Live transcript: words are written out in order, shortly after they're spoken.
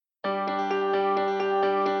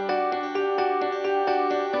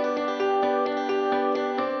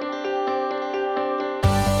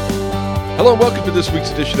Hello and welcome to this week's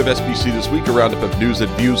edition of SBC This Week, a roundup of news and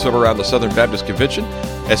views from around the Southern Baptist Convention.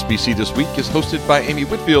 SBC This Week is hosted by Amy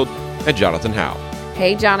Whitfield and Jonathan Howe.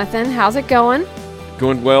 Hey, Jonathan. How's it going?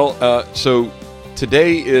 Going well. So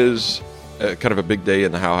today is kind of a big day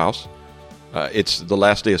in the Howe House. It's the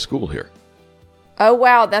last day of school here. Oh,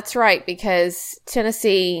 wow. That's right, because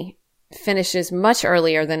Tennessee finishes much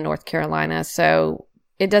earlier than North Carolina, so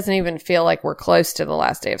it doesn't even feel like we're close to the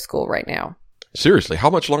last day of school right now. Seriously, how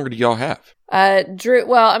much longer do y'all have?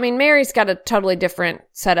 Mary's got a totally different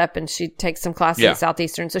setup, and she takes some classes at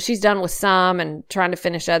Southeastern, so she's done with some and trying to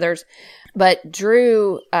finish others. But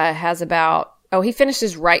Drew has he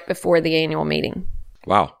finishes right before the annual meeting.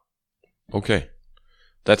 Wow. Okay.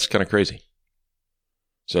 That's kind of crazy.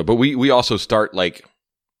 So, but we also start like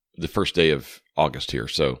the first day of August here,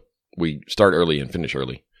 so we start early and finish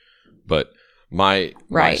early. But my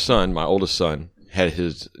son, my oldest son, had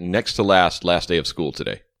his next to last day of school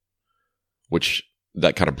today, which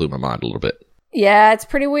that kind of blew my mind a little bit. Yeah, it's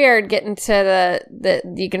pretty weird getting to the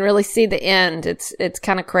you can really see the end. It's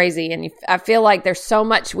kind of crazy, and I feel like there's so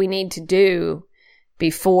much we need to do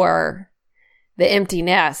before the empty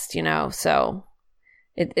nest, so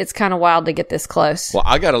it's kind of wild to get this close. Well,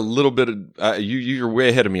 I got a little bit of you're way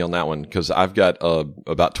ahead of me on that one, because I've got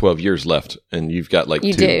about 12 years left, and you've got like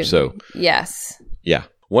you 2. Do. So yes, yeah.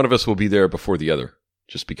 One of us will be there before the other,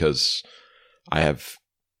 just because I have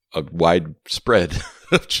a wide spread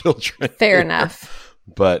of children. Fair enough.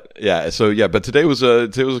 But but today was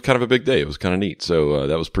kind of a big day. It was kind of neat. So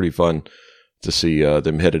that was pretty fun to see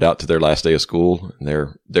them headed out to their last day of school,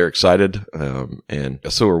 and they're excited, and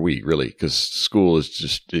so are we, really, because school is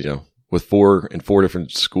just with 4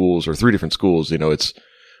 different schools or 3 different schools, we're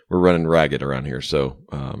running ragged around here. So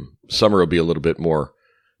summer will be a little bit more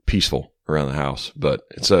peaceful around the house, but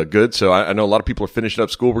it's good. So I know a lot of people are finishing up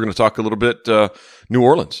school. We're going to talk a little bit. New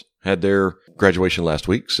Orleans had their graduation last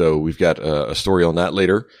week, so we've got a story on that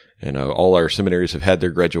later. And all our seminaries have had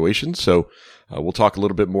their graduation, so we'll talk a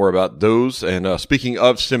little bit more about those. And speaking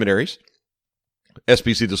of seminaries,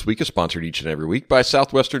 SBC This Week is sponsored each and every week by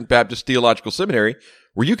Southwestern Baptist Theological Seminary,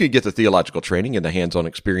 where you can get the theological training and the hands-on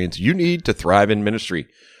experience you need to thrive in ministry.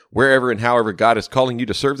 Wherever and however God is calling you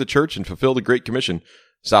to serve the church and fulfill the Great Commission,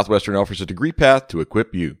 Southwestern offers a degree path to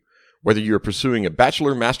equip you. Whether you are pursuing a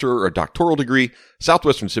bachelor, master, or doctoral degree,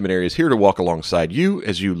 Southwestern Seminary is here to walk alongside you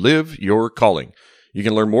as you live your calling. You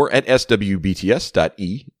can learn more at swbts.edu.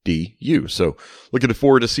 So looking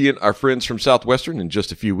forward to seeing our friends from Southwestern in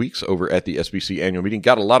just a few weeks over at the SBC annual meeting.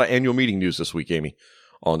 Got a lot of annual meeting news this week, Amy,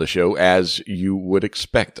 on the show, as you would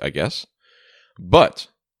expect, I guess. But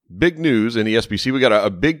big news in the SBC. We got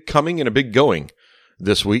a big coming and a big going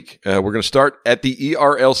this week. We're going to start at the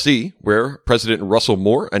ERLC, where President Russell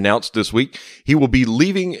Moore announced this week he will be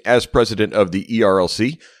leaving as president of the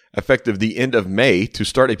ERLC effective the end of May to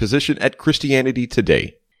start a position at Christianity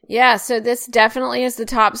Today. Yeah, so this definitely is the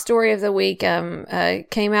top story of the week.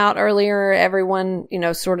 Came out earlier, everyone,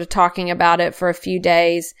 sort of talking about it for a few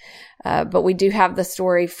days. But we do have the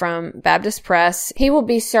story from Baptist Press. He will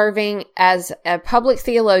be serving as a public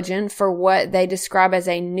theologian for what they describe as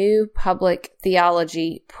a new public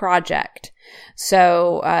theology project.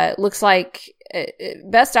 So it looks like,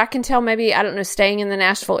 best I can tell, maybe, I don't know, staying in the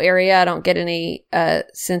Nashville area. I don't get any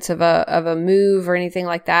sense of a move or anything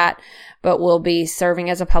like that, but will be serving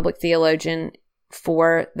as a public theologian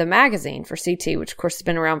for the magazine, for CT, which of course has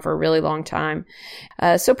been around for a really long time.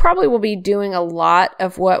 So probably will be doing a lot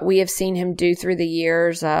of what we have seen him do through the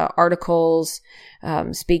years, articles,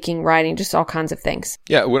 speaking, writing, just all kinds of things.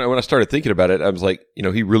 Yeah, when I started thinking about it, I was like,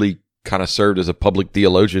 he really kind of served as a public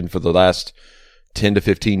theologian for the last 10 to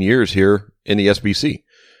 15 years here in the SBC,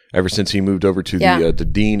 ever since he moved over to the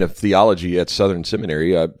Dean of Theology at Southern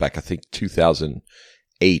Seminary back, I think,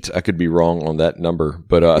 2008. I could be wrong on that number,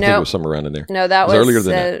 but I think it was somewhere around in there. No, that was earlier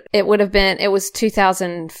than that. It would have been. It was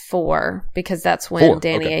 2004, because that's when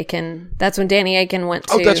Danny Akin. That's when Danny Akin went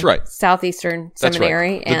to that's right. Southeastern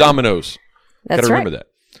Seminary. That's right. The Dominoes. That's Gotta remember that.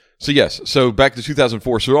 So yes, so back to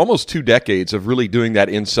 2004. So almost 2 decades of really doing that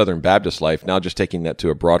in Southern Baptist life. Now just taking that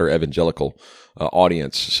to a broader evangelical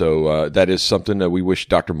audience. So that is something that we wish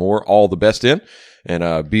Dr. Moore all the best in.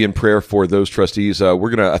 And be in prayer for those trustees. We're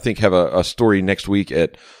going to, I think, have a story next week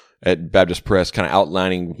at Baptist Press kind of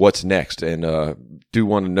outlining what's next. And do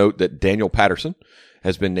want to note that Daniel Patterson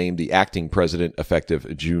has been named the acting president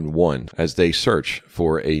effective June 1 as they search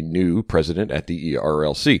for a new president at the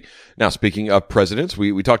ERLC. Now, speaking of presidents,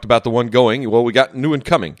 we talked about the one going. Well, we got a new one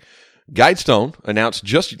coming. Guidestone announced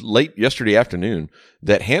just late yesterday afternoon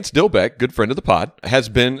that Hans Dilbeck, good friend of the pod, has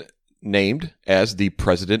been named as the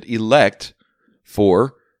president-elect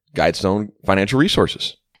for Guidestone Financial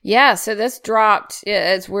Resources. Yeah, so this dropped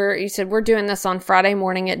as you said we're doing this on Friday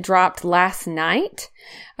morning. It dropped last night.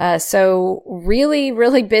 So really,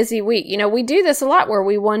 really busy week. We do this a lot where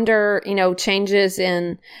we wonder, changes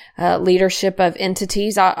in leadership of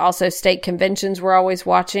entities. Also state conventions we're always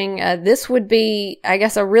watching. This would be, I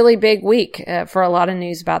guess, a really big week for a lot of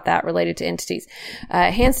news about that related to entities.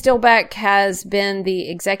 Hans Dilbeck has been the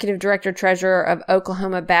executive director treasurer of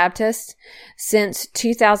Oklahoma Baptist since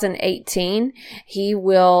 2018. He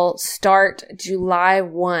will start July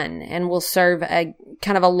 1 and will serve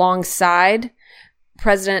kind of alongside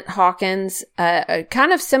President Hawkins,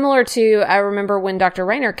 kind of similar to, I remember when Dr.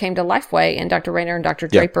 Rayner came to Lifeway, and Dr. Rayner and Dr.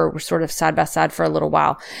 Draper were sort of side by side for a little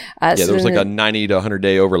while. There was like a 90 to 100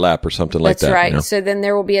 day overlap or something like that. That's right. So then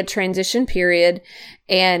there will be a transition period,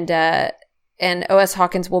 and O.S.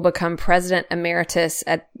 Hawkins will become President Emeritus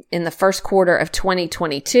in the first quarter of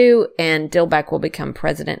 2022, and Dilbeck will become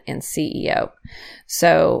President and CEO.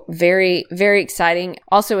 So very, very exciting.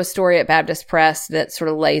 Also a story at Baptist Press that sort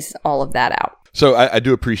of lays all of that out. So I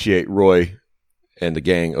do appreciate Roy and the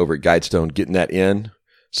gang over at Guidestone getting that in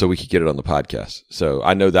so we could get it on the podcast. So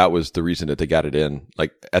I know that was the reason that they got it in,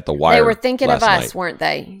 like at the wire. They were thinking of us, night. Weren't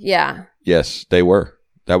they? Yeah. Yes, they were.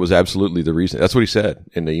 That was absolutely the reason. That's what he said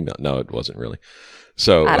in the email. No, it wasn't really.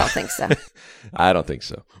 So I don't think so. I don't think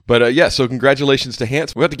so. But so congratulations to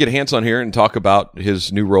Hans. We have to get Hans on here and talk about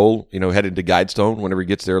his new role, headed to Guidestone whenever he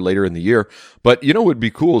gets there later in the year. But what would be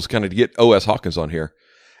cool is kind of to get O.S. Hawkins on here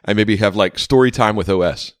and maybe have like story time with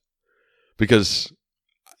OS, because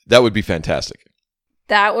that would be fantastic.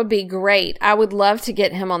 That would be great. I would love to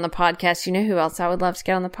get him on the podcast. You know who else I would love to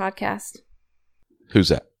get on the podcast? Who's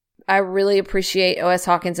that? I really appreciate O.S.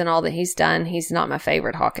 Hawkins and all that he's done. He's not my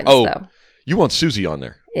favorite Hawkins, though. You want Susie on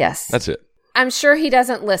there? Yes. That's it. I'm sure he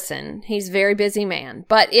doesn't listen. He's a very busy man.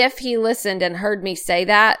 But if he listened and heard me say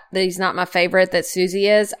that he's not my favorite, that Susie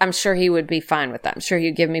is, I'm sure he would be fine with that. I'm sure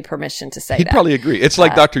he'd give me permission to say He'd that. He'd probably agree. It's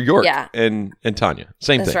like Dr. York and Tanya.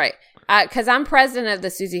 Same thing. That's right. Because I'm president of the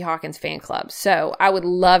Susie Hawkins fan club. So I would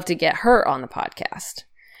love to get her on the podcast.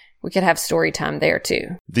 We could have story time there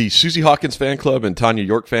too. The Susie Hawkins fan club and Tanya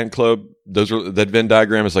York fan club, that Venn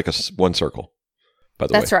diagram is like one circle, by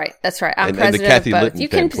the way. That's right. I'm and president the Kathy of both. Litton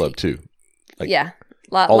fan club too.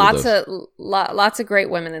 Lots of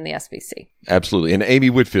great women in the SBC. Absolutely. And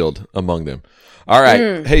Amy Whitfield among them. All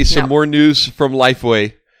right. Some more news from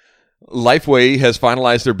Lifeway. Lifeway has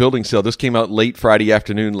finalized their building sale. This came out late Friday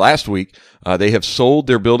afternoon last week. They have sold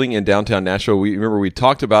their building in downtown Nashville. We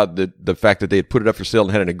talked about the fact that they had put it up for sale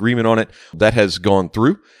and had an agreement on it. That has gone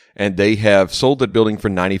through, and they have sold that building for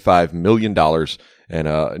 $95 million. And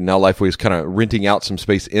now Lifeway is kind of renting out some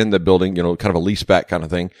space in the building, kind of a lease back kind of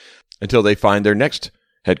thing, until they find their next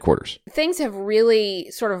headquarters. Things have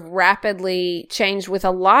really sort of rapidly changed with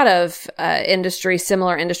a lot of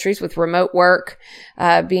similar industries, with remote work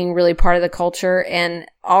being really part of the culture. And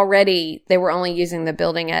already they were only using the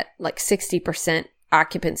building at like 60%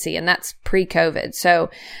 occupancy, and that's pre-COVID. So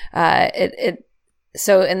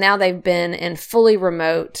and now they've been in fully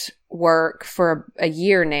remote work for a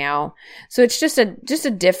year now. So it's just a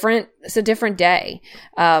different day.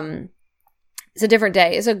 It's a different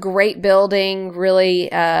day. It's a great building, really,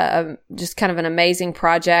 just kind of an amazing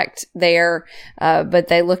project there. But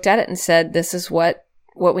they looked at it and said, "This is what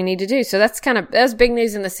we need to do." So that's big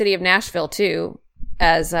news in the city of Nashville too,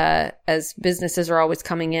 as businesses are always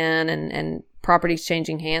coming in and properties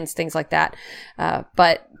changing hands, things like that.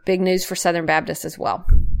 But big news for Southern Baptist as well.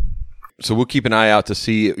 So we'll keep an eye out to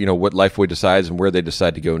see, what Lifeway decides and where they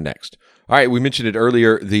decide to go next. All right, we mentioned it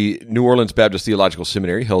earlier. The New Orleans Baptist Theological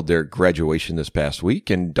Seminary held their graduation this past week,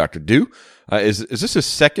 and Dr. Dew, is this his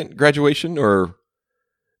second graduation, or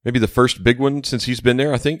maybe the first big one since he's been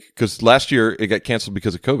there? I think because last year it got canceled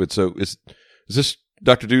because of COVID. So is this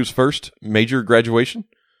Dr. Dew's first major graduation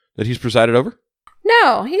that he's presided over?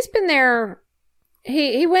 No, he's been there.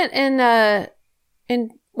 He went in.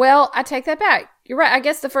 Well, I take that back. You're right. I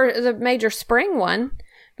guess the major spring one.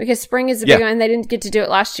 Because spring is the big one, and they didn't get to do it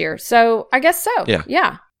last year. So I guess so.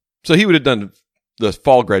 Yeah. So he would have done the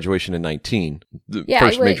fall graduation in 19, the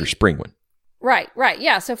first major spring one. Right.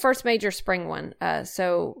 Yeah. So first major spring one.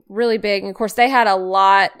 So really big. And of course, they had a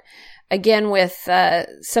lot, again, with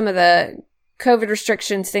some of the COVID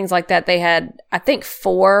restrictions, things like that. They had, I think,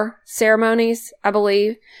 4 ceremonies, I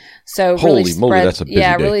believe. So Holy moly, that's a busy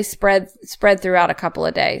day. Really spread throughout a couple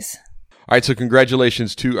of days. All right, so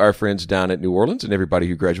congratulations to our friends down at New Orleans and everybody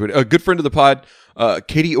who graduated. A good friend of the pod,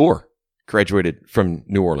 Katie Orr, graduated from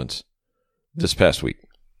New Orleans this past week.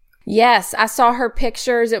 Yes, I saw her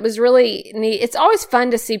pictures. It was really neat. It's always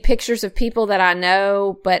fun to see pictures of people that I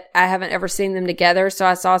know, but I haven't ever seen them together. So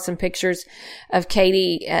I saw some pictures of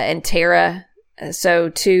Katie and Tara. So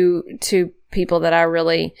two people that I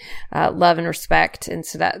really love and respect, and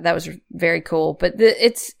so that was very cool. But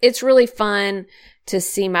it's really fun to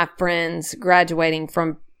see my friends graduating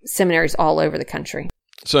from seminaries all over the country.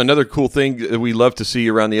 So another cool thing that we love to see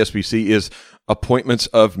around the SBC is appointments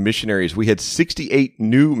of missionaries. We had 68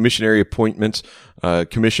 new missionary appointments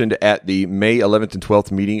commissioned at the May 11th and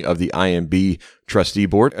 12th meeting of the IMB trustee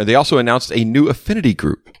board. They also announced a new affinity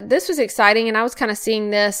group. This was exciting, and I was kind of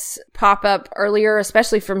seeing this pop up earlier,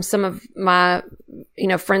 especially from some of my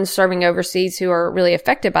friends serving overseas who are really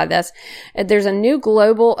affected by this. There's a new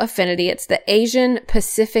global affinity. It's the Asian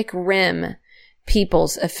Pacific Rim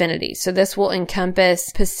People's Affinity. So this will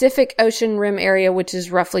encompass Pacific Ocean Rim area, which is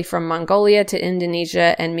roughly from Mongolia to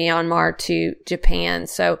Indonesia and Myanmar to Japan.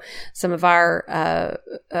 So some of our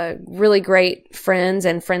really great friends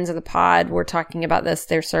and friends of the pod were talking about this.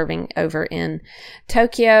 They're serving over in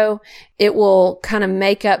Tokyo. It will kind of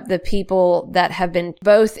make up the people that have been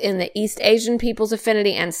both in the East Asian People's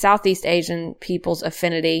Affinity and Southeast Asian People's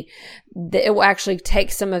Affinity. It will actually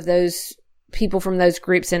take some of those people from those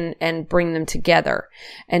groups and bring them together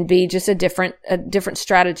and be just a different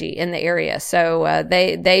strategy in the area. So,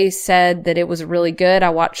 they said that it was really good. I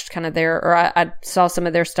watched kind of I saw some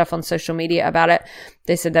of their stuff on social media about it.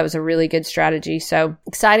 They said that was a really good strategy. So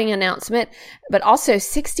exciting announcement, but also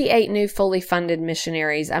 68 new fully funded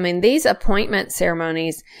missionaries. I mean, these appointment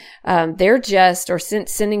ceremonies, they're just, or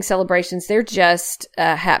sending celebrations, they're just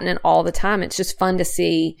happening all the time. It's just fun to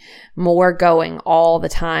see more going all the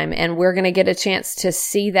time. And we're going to get a chance to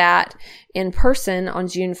see that in person on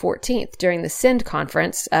June 14th during the Send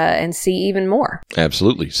conference and see even more.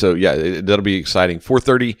 Absolutely. So yeah, that'll be exciting.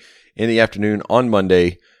 4:30 in the afternoon on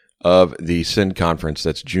Monday of the Send conference.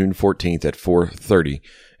 That's June 14th at 4:30.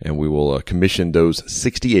 And we will commission those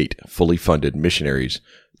 68 fully funded missionaries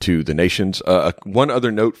to the nations. One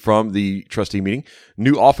other note from the trustee meeting: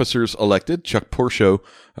 new officers elected. Chuck Porshow,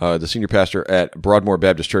 the senior pastor at Broadmoor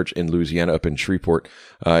Baptist Church in Louisiana up in Shreveport,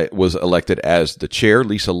 was elected as the chair.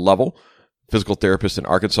 Lisa Lovell, physical therapist in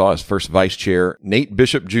Arkansas, as first vice chair. Nate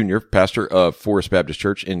Bishop Jr., pastor of Forest Baptist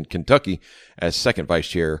Church in Kentucky, as second vice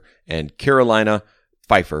chair. And Carolina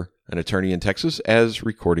Pfeiffer, an attorney in Texas, as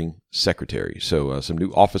recording secretary. So some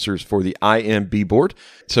new officers for the IMB board.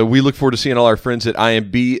 So we look forward to seeing all our friends at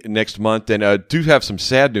IMB next month, and do have some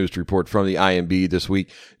sad news to report from the IMB this week.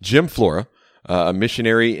 Jim Flora, a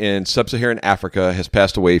missionary in sub-Saharan Africa, has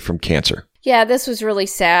passed away from cancer. Yeah, this was really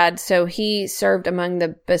sad. So he served among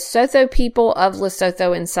the Basotho people of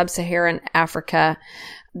Lesotho in sub-Saharan Africa.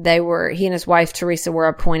 He and his wife, Teresa, were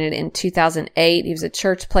appointed in 2008. He was a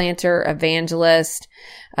church planter, evangelist,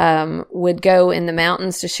 would go in the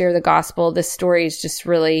mountains to share the gospel. This story is just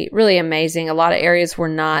really, really amazing. A lot of areas were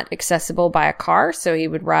not accessible by a car, so he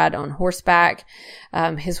would ride on horseback.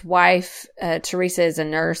 His wife, Teresa, is a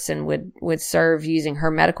nurse and would serve using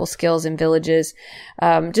her medical skills in villages.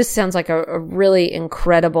 Just sounds like a really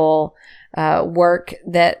incredible work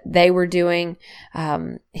that they were doing.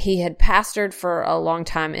 He had pastored for a long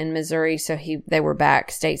time in Missouri, so they were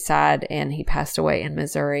back stateside, and he passed away in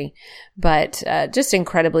Missouri. But just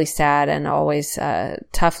incredibly sad, and always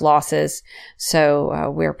tough losses.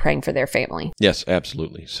 So we're praying for their family. Yes,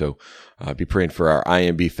 absolutely. So be praying for our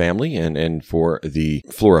IMB family and for the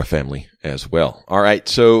Flora family as well. All right.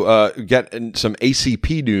 So we got some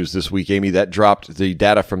ACP news this week, Amy. That dropped. The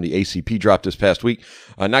data from the ACP dropped this past week.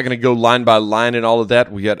 Not going to go line by line and all of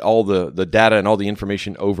that. We got all the data and all the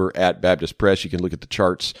information over at Baptist Press. You can look at the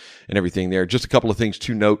charts and everything there. Just a couple of things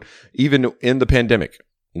to note. Even in the pandemic,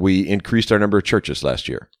 we increased our number of churches last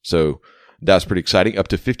year. So that's pretty exciting. Up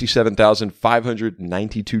to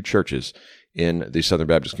 57,592 churches in the Southern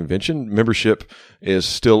Baptist Convention. Membership is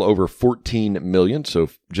still over 14 million, so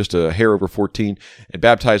just a hair over 14, and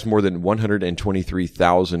baptized more than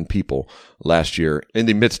 123,000 people last year in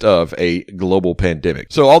the midst of a global pandemic.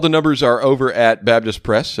 So all the numbers are over at Baptist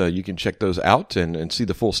Press. You can check those out and see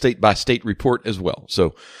the full state-by-state report as well.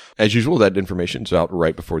 So as usual, that information is out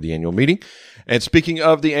right before the annual meeting. And speaking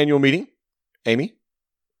of the annual meeting, Amy,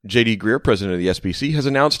 J.D. Greer, president of the SBC, has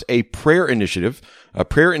announced a prayer initiative, a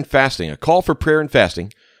prayer and fasting, a call for prayer and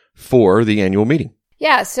fasting for the annual meeting.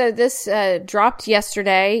 Yeah, so this dropped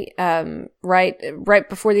yesterday, right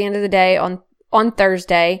before the end of the day on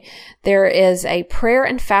Thursday. There is a prayer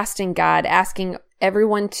and fasting guide asking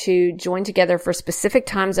everyone to join together for specific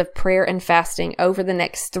times of prayer and fasting over the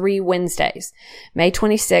next 3 Wednesdays, May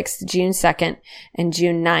 26th, June 2nd, and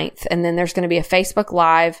June 9th. And then there's going to be a Facebook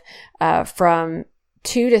Live from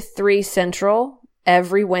 2 to 3 Central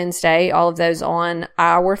every Wednesday, all of those on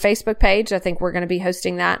our Facebook page. I think we're going to be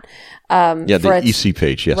hosting that. The EC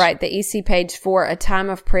page, yes. Right, the EC page for a time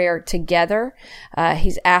of prayer together.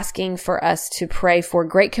 He's asking for us to pray for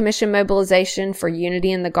Great Commission mobilization, for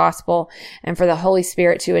unity in the gospel, and for the Holy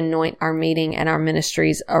Spirit to anoint our meeting and our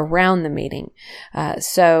ministries around the meeting.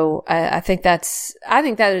 So I think that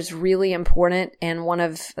is really important, and one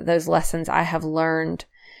of those lessons I have learned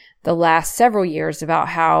the last several years about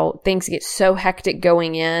how things get so hectic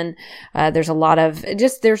going in. There's a lot of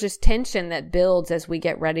there's this tension that builds as we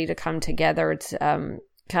get ready to come together. It's kind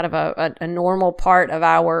of a normal part of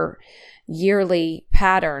our yearly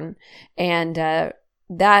pattern, and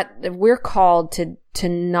that we're called to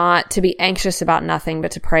not to be anxious about nothing,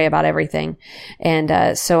 but to pray about everything.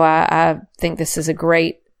 And so I think this is a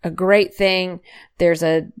great thing. There's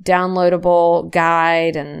a downloadable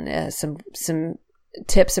guide and some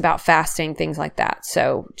tips about fasting, things like that.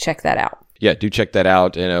 So check that out. Yeah, do check that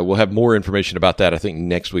out. And we'll have more information about that, I think,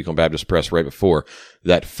 next week on Baptist Press, right before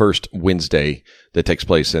that first Wednesday that takes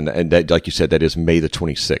place. And that, like you said, that is May the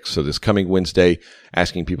 26th. So this coming Wednesday,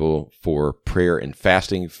 asking people for prayer and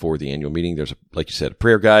fasting for the annual meeting. There's, like you said, a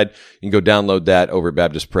prayer guide. You can go download that over at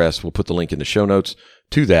Baptist Press. We'll put the link in the show notes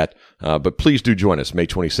to that. But please do join us May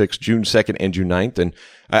 26th, June 2nd, and June 9th. And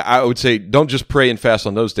I would say don't just pray and fast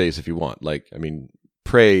on those days if you want.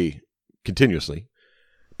 Pray continuously,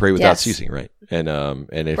 pray without ceasing, right? And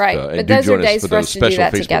if right. And but do those join are us days for for those us to do special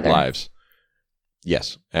that Facebook together. Lives.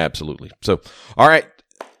 Yes, absolutely. So, all right,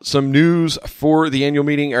 some news for the annual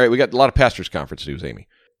meeting. All right, we got a lot of pastors' conference news, Amy.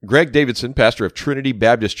 Greg Davidson, pastor of Trinity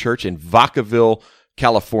Baptist Church in Vacaville,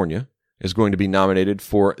 California, is going to be nominated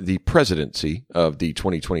for the presidency of the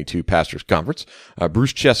 2022 Pastors Conference.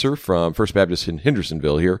 Bruce Chesser from First Baptist in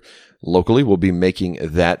Hendersonville here locally will be making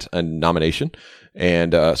that a nomination.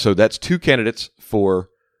 And so that's 2 candidates for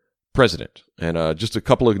president. And just a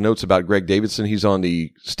couple of notes about Greg Davidson. He's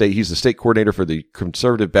the state coordinator for the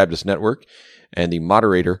Conservative Baptist Network and the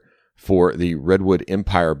moderator for the Redwood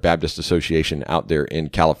Empire Baptist Association out there in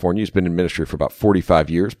California. He's been in ministry for about 45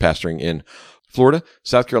 years, pastoring in Florida,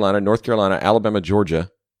 South Carolina, North Carolina, Alabama, Georgia,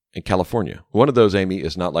 and California. One of those, Amy,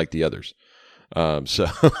 is not like the others.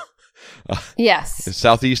 Yes.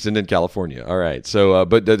 Southeast and then California. All right. So,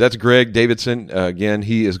 but that's Greg Davidson. Again,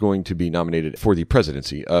 he is going to be nominated for the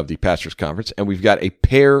presidency of the Pastors Conference. And we've got a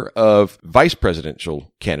pair of vice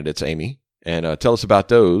presidential candidates, Amy. And tell us about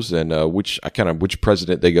those and which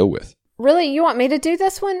president they go with. Really? You want me to do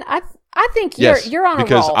this one? I think yes, you're on a roll.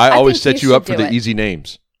 Because I always set you up for the easy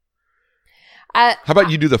names. How about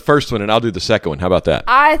you do the first one and I'll do the second one? How about that?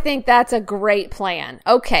 I think that's a great plan.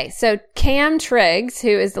 Okay, so Cam Triggs, who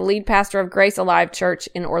is the lead pastor of Grace Alive Church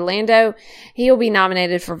in Orlando, he will be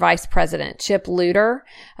nominated for vice president. Chip Luter,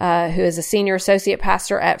 who is a senior associate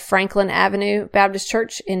pastor at Franklin Avenue Baptist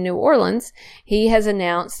Church in New Orleans, he has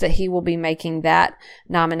announced that he will be making that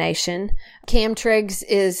nomination. Cam Triggs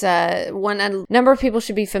is a number of people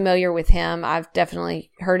should be familiar with him. I've definitely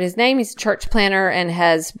heard his name. He's a church planner and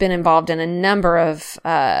has been involved in a number of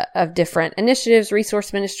different initiatives,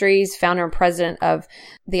 resource ministries, founder and president of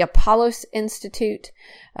the Apollos Institute.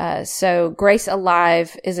 So Grace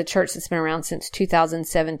Alive is a church that's been around since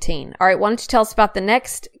 2017. All right, why don't you tell us about the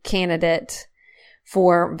next candidate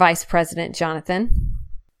for vice president, Jonathan?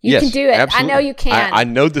 You can do it. Absolutely. I know you can. I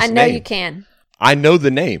know this name. I know you can. I know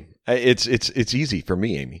the name. It's easy for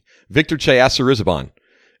me, Amy. Victor Chayasa-Rizabon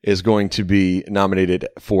is going to be nominated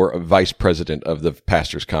for vice president of the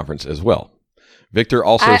Pastors Conference as well. Victor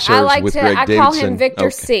also serves with Greg Davidson. I call him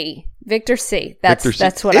Victor C. Victor C. That's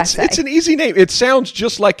what I say. It's an easy name. It sounds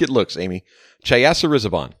just like it looks, Amy.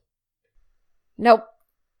 Chayasa-Rizabon. Nope.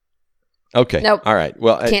 Okay. Nope. All right.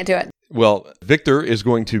 Well, can't do it. Well, Victor is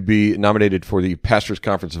going to be nominated for the Pastors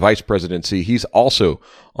Conference vice presidency. He's also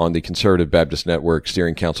on the Conservative Baptist Network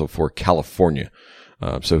Steering Council for California.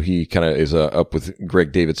 So he kind of is up with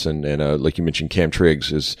Greg Davidson, and like you mentioned, Cam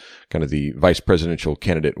Triggs is kind of the vice presidential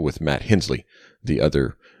candidate with Matt Hensley, the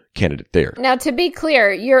other candidate there. Now, to be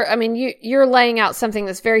clear, you're laying out something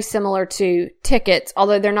that's very similar to tickets,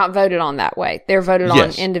 although they're not voted on that way. They're voted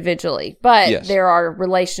on individually, but there are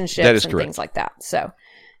relationships and things like that. So,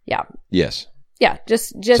 yeah. Yes. Yeah.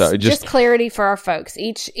 Just clarity for our folks.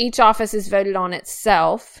 Each office is voted on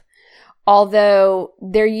itself. Although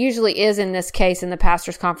there usually is, in this case, in the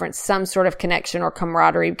Pastors Conference, some sort of connection or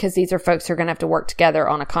camaraderie because these are folks who are going to have to work together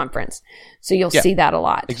on a conference. So you'll see that a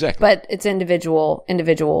lot. Exactly. But it's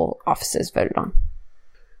individual offices voted on.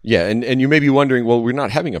 Yeah, and you may be wondering, well, we're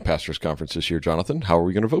not having a Pastors Conference this year, Jonathan. How are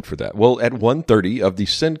we going to vote for that? Well, at 1:30 of the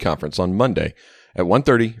Send Conference on Monday, at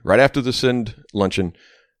 1:30, right after the Send luncheon,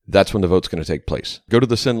 that's when the vote's going to take place. Go to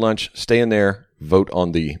the Send Lunch, stay in there, vote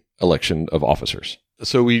on the election of officers.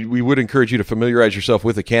 So we would encourage you to familiarize yourself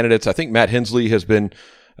with the candidates. I think Matt Hensley has been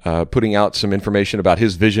putting out some information about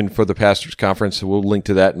his vision for the pastors' conference. So we'll link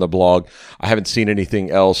to that in the blog. I haven't seen anything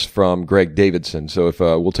else from Greg Davidson. So if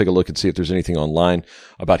we'll take a look and see if there's anything online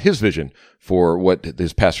about his vision for what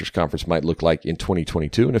his pastors' conference might look like in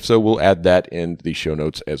 2022. And if so, we'll add that in the show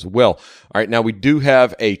notes as well. All right. Now we do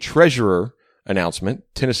have a treasurer announcement.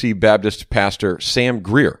 Tennessee Baptist pastor Sam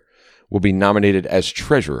Greer will be nominated as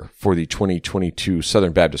treasurer for the 2022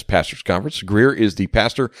 Southern Baptist Pastors Conference. Greer is the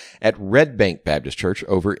pastor at Red Bank Baptist Church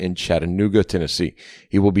over in Chattanooga, Tennessee.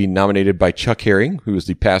 He will be nominated by Chuck Herring, who is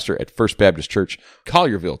the pastor at First Baptist Church,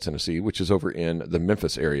 Collierville, Tennessee, which is over in the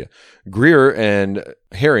Memphis area. Greer and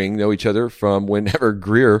Herring know each other from whenever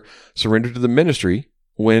Greer surrendered to the ministry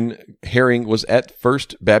when Herring was at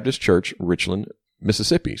First Baptist Church, Richland,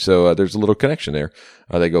 Mississippi. So there's a little connection there.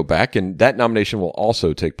 They go back, and that nomination will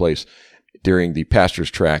also take place during the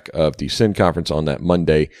pastors track of the Send Conference on that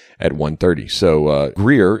Monday at 1:30. So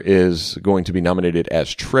Greer is going to be nominated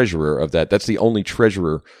as treasurer of that. That's the only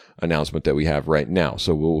treasurer announcement that we have right now.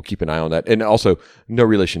 So we'll keep an eye on that. And also, no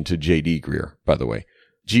relation to J.D. Greer, by the way.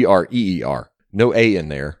 Greer. No A in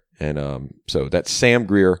there. And so that's Sam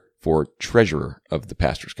Greer for treasurer of the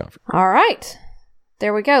pastors conference. All right.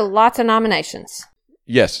 There we go. Lots of nominations.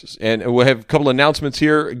 Yes, and we'll have a couple announcements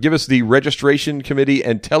here. Give us the registration committee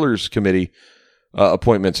and tellers committee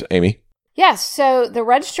appointments, Amy. Yes, so the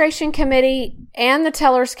registration committee and the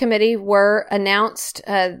tellers committee were announced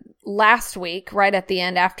last week, right at the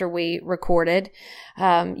end after we recorded.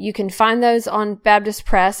 You can find those on Baptist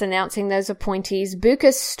Press announcing those appointees.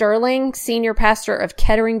 Bucas Sterling, senior pastor of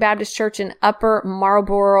Kettering Baptist Church in Upper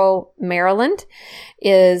Marlboro, Maryland,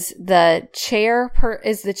 is the chair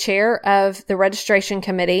of the registration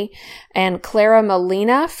committee, and Clara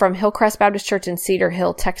Molina from Hillcrest Baptist Church in Cedar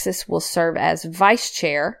Hill, Texas, will serve as vice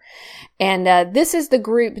chair. And this is the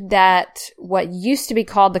group that what used to be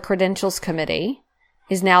called the Credentials Committee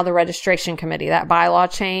is now the Registration Committee. That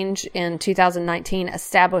bylaw change in 2019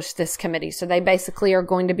 established this committee. So they basically are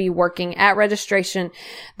going to be working at registration.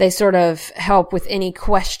 They sort of help with any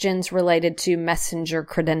questions related to messenger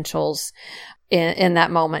credentials in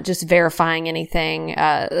that moment, just verifying anything,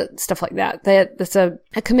 stuff like that. That's a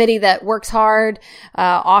committee that works hard,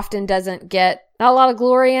 often doesn't get not a lot of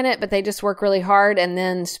glory in it, but they just work really hard. And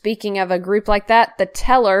then speaking of a group like that, the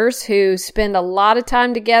tellers, who spend a lot of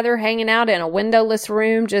time together hanging out in a windowless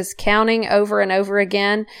room, just counting over and over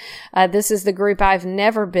again. This is the group I've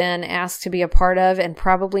never been asked to be a part of and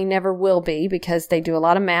probably never will be because they do a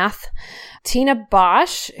lot of math. Tina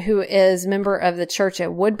Bosch, who is member of the church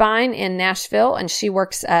at Woodbine in Nashville, and she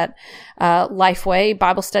works at Lifeway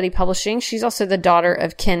Bible Study Publishing. She's also the daughter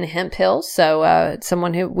of Ken Hemphill, so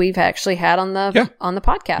someone who we've actually had on the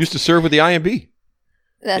podcast. Used to serve with the IMB.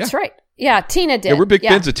 That's right. Yeah, Tina did. Yeah, we're big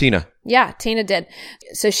fans of Tina. Yeah, Tina did.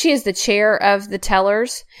 So she is the chair of the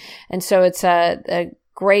tellers, and so it's a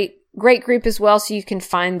great group as well. So you can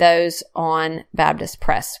find those on Baptist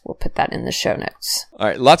Press. We'll put that in the show notes. All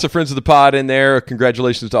right. Lots of friends of the pod in there.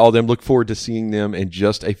 Congratulations to all of them. Look forward to seeing them in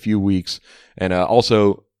just a few weeks. And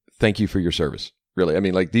also, thank you for your service. Really. I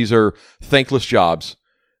mean, like, these are thankless jobs,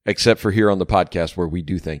 except for here on the podcast where we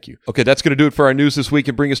do thank you. Okay. That's going to do it for our news this week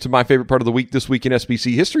and bring us to my favorite part of the week, This Week in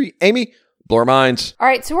SBC History. Amy, blow our minds. All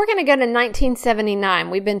right. So we're going to go to 1979.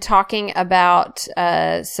 We've been talking about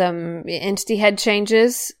some entity head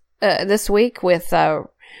changes this week with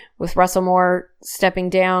Russell Moore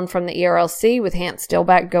stepping down from the ERLC, with Hans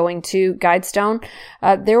Stillback going to Guidestone.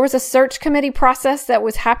 There was a search committee process that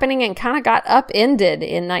was happening and kind of got upended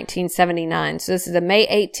in 1979. So this is the May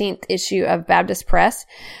 18th issue of Baptist Press,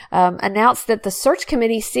 announced that the search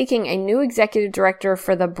committee seeking a new executive director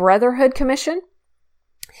for the Brotherhood Commission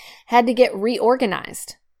had to get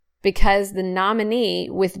reorganized because the nominee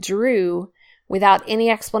withdrew without any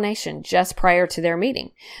explanation just prior to their meeting.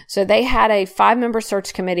 So they had a 5-member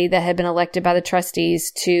search committee that had been elected by the trustees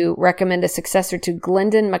to recommend a successor to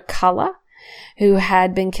Glendon McCullough, who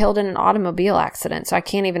had been killed in an automobile accident. So I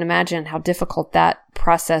can't even imagine how difficult that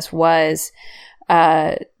process was,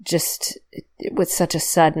 just with such a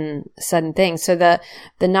sudden thing. So the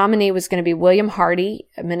nominee was going to be William Hardy,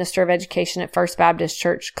 Minister of Education at First Baptist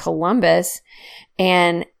Church, Columbus,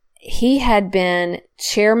 and he had been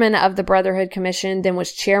chairman of the Brotherhood Commission, then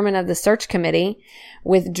was chairman of the search committee,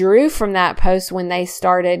 withdrew from that post when they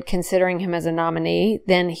started considering him as a nominee.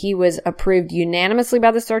 Then he was approved unanimously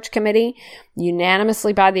by the search committee,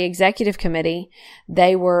 unanimously by the executive committee.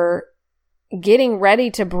 They were getting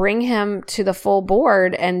ready to bring him to the full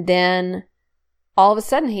board. And then all of a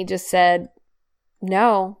sudden he just said,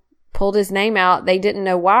 no, pulled his name out. They didn't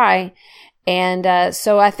know why. And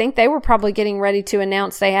so I think they were probably getting ready to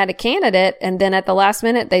announce they had a candidate. And then at the last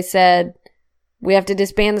minute, they said, we have to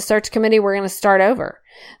disband the search committee. We're going to start over.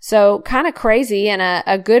 So kind of crazy, and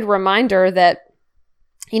a good reminder that,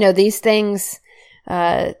 these things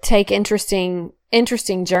take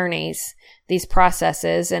interesting journeys, these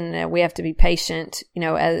processes, and we have to be patient,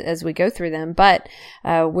 as we go through them. But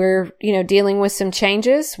we're, dealing with some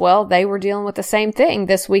changes. Well, they were dealing with the same thing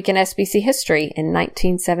this week in SBC history in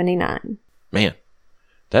 1979. Man,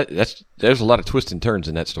 there's a lot of twists and turns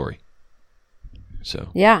in that story. So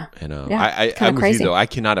yeah, and I'm with you though. I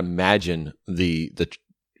cannot imagine the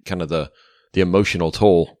kind of the emotional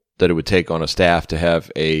toll that it would take on a staff to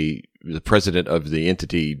have the president of the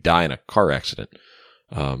entity die in a car accident.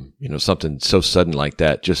 Something so sudden like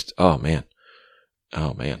that. Just oh man,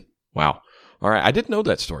 wow. All right, I didn't know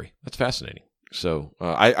that story. That's fascinating. So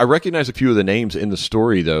I recognize a few of the names in the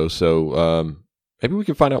story though. So maybe we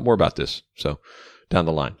can find out more about this. So. Down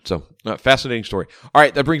the line. So, fascinating story. All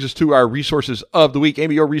right, that brings us to our resources of the week.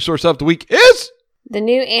 Amy, your resource of the week is? The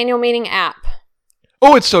new annual meeting app.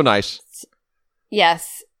 Oh, it's so nice.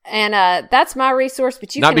 Yes. And that's my resource,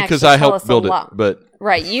 but you Not can because actually I tell helped us build a lot. it, but...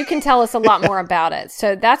 Right. You can tell us a lot more about it.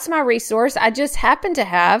 So that's my resource. I just happen to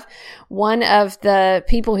have one of the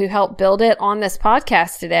people who helped build it on this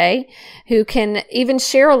podcast today who can even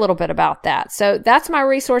share a little bit about that. So that's my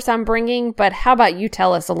resource I'm bringing, but how about you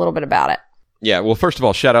tell us a little bit about it? Yeah, well, first of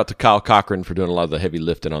all, shout out to Kyle Cochran for doing a lot of the heavy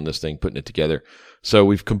lifting on this thing, putting it together. So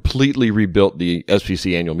we've completely rebuilt the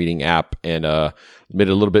SBC annual meeting app and made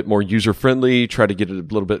it a little bit more user-friendly, tried to get it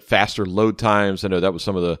a little bit faster load times. I know that was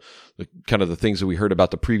some of the kind of the things that we heard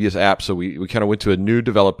about the previous app. So we kind of went to a new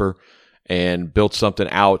developer and built something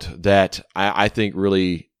out that I think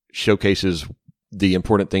really showcases the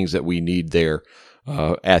important things that we need there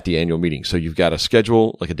at the annual meeting. So you've got a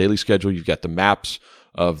schedule, like a daily schedule. You've got the maps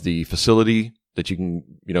of the facility that you can,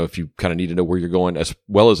 if you kind of need to know where you're going, as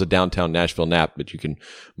well as a downtown Nashville map that you can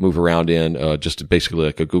move around in, just basically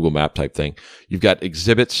like a Google map type thing. You've got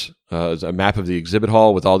exhibits, a map of the exhibit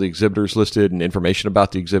hall with all the exhibitors listed and information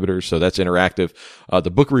about the exhibitors. So that's interactive.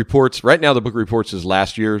 The book reports, right now the book reports is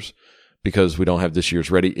last year's because we don't have this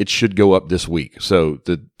year's ready. It should go up this week. So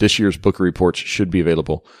this year's book reports should be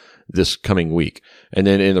available this coming week. And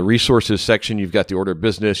then in the resources section, you've got the order of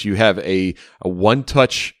business. You have a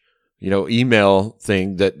one-touch, email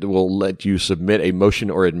thing that will let you submit a motion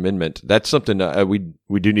or amendment. That's something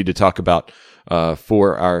we do need to talk about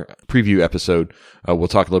for our preview episode. We'll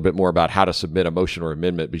talk a little bit more about how to submit a motion or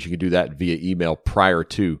amendment, but you can do that via email prior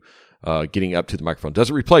to getting up to the microphone.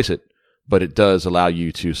 Doesn't replace it, but it does allow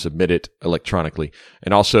you to submit it electronically.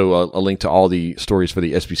 And also a link to all the stories for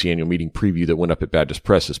the SBC annual meeting preview that went up at Baptist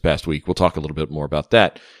Press this past week. We'll talk a little bit more about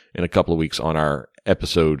that in a couple of weeks on our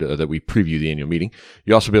episode that we preview the annual meeting.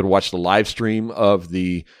 You also be able to watch the live stream of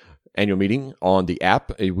the annual meeting on the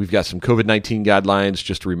app. We've got some COVID-19 guidelines,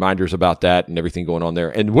 just reminders about that and everything going on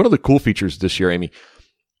there. And one of the cool features this year, Amy,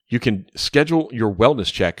 you can schedule your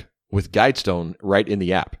wellness check with Guidestone right in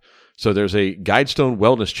the app. So there's a Guidestone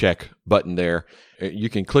wellness check button there. You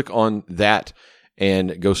can click on that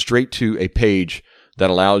and go straight to a page that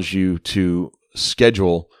allows you to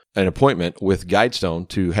schedule an appointment with Guidestone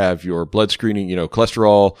to have your blood screening,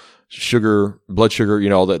 cholesterol, sugar, blood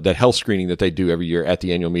sugar, all that health screening that they do every year at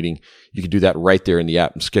the annual meeting. You can do that right there in the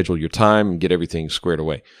app and schedule your time and get everything squared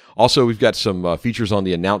away. Also, we've got some features on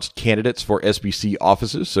the announced candidates for SBC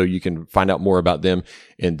offices, so you can find out more about them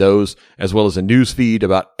in those, as well as a news feed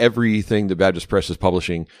about everything the Baptist Press is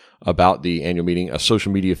publishing about the annual meeting, a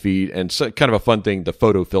social media feed, and so, kind of a fun thing, the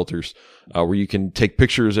photo filters, where you can take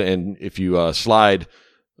pictures, and if you slide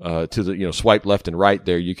to the, swipe left and right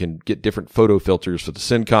there, you can get different photo filters for the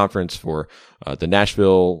SEND conference, for the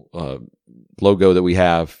Nashville logo that we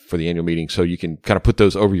have for the annual meeting. So you can kind of put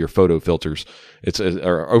those over your photo filters.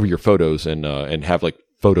 Or over your photos and have like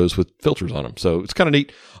photos with filters on them. So it's kind of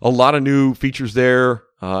neat. A lot of new features there.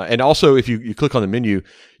 And also if you click on the menu,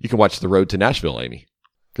 you can watch The Road to Nashville, Amy.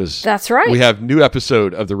 Because that's right. We have new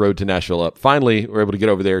episode of The Road to Nashville up. Finally, we're able to get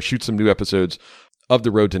over there, shoot some new episodes of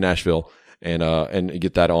The Road to Nashville, and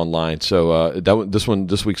get that online. So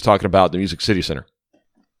this week's talking about the Music City Center.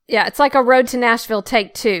 Yeah, it's like a Road to Nashville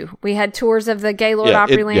take two. We had tours of the Gaylord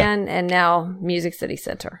Opryland and now Music City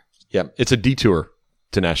Center. Yeah, it's a detour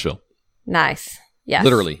to Nashville. Nice. Yes.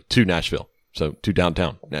 Literally to Nashville. So to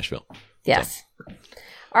downtown Nashville. Yes. So.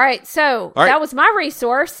 All right. So that was my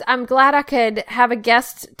resource. I'm glad I could have a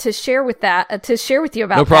guest to share with you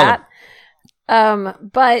about that.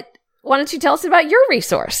 But why don't you tell us about your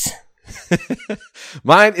resource?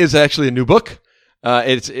 Mine is actually a new book.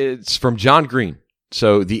 It's from John Green.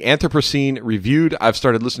 So the Anthropocene Reviewed, I've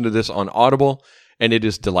started listening to this on Audible, and it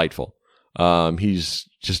is delightful. He's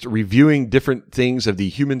just reviewing different things of the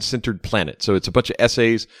human-centered planet. So it's a bunch of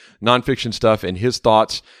essays, nonfiction stuff, and his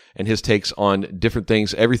thoughts and his takes on different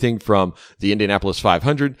things, everything from the Indianapolis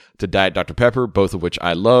 500 to Diet Dr. Pepper, both of which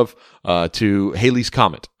I love, to Halley's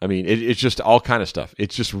Comet. I mean, it's just all kind of stuff.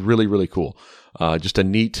 It's just really, really cool. Just a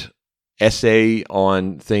neat essay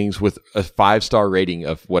on things with a 5-star rating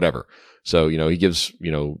of whatever. So, he gives,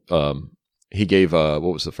 he gave, what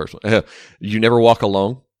was the first one? You Never Walk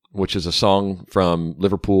Alone, which is a song from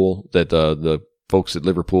Liverpool that the folks at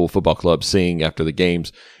Liverpool Football Club sing after the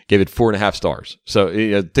games, gave it 4.5 stars.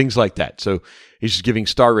 So things like that. So he's just giving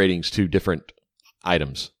star ratings to different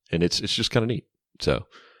items, and it's just kind of neat. So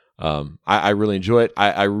I really enjoy it.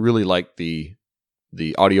 I really like the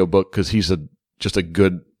audiobook because he's just a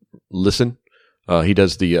good listen. He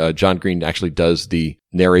does John Green actually does the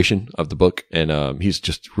narration of the book, and he's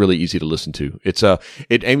just really easy to listen to. It's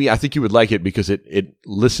Amy, I think you would like it because it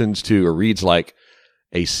listens to or reads like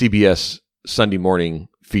a CBS Sunday morning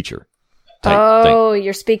feature type thing.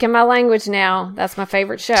 You're speaking my language now. That's my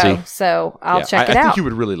favorite show. See? So I'll check it out. I think you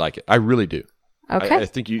would really like it. I really do. Okay. I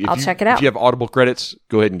think I'll check it out. If you have Audible credits,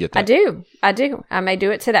 go ahead and get that. I do. I may do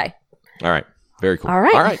it today. All right. Very cool. All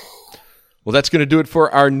right. Well, that's going to do it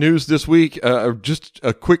for our news this week. Just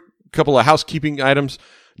a quick couple of housekeeping items.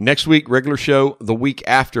 Next week, regular show. The week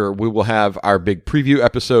after, we will have our big preview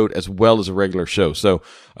episode as well as a regular show. So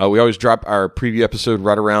we always drop our preview episode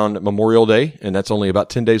right around Memorial Day, and that's only about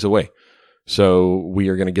 10 days away. So we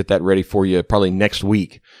are going to get that ready for you probably next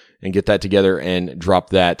week and get that together and drop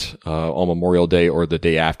that on Memorial Day or the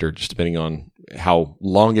day after, just depending on how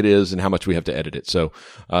long it is and how much we have to edit it. So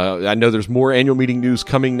I know there's more annual meeting news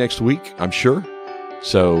coming next week, I'm sure.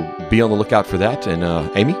 So be on the lookout for that. And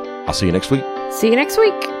Amy, I'll see you next week. See you next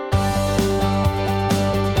week.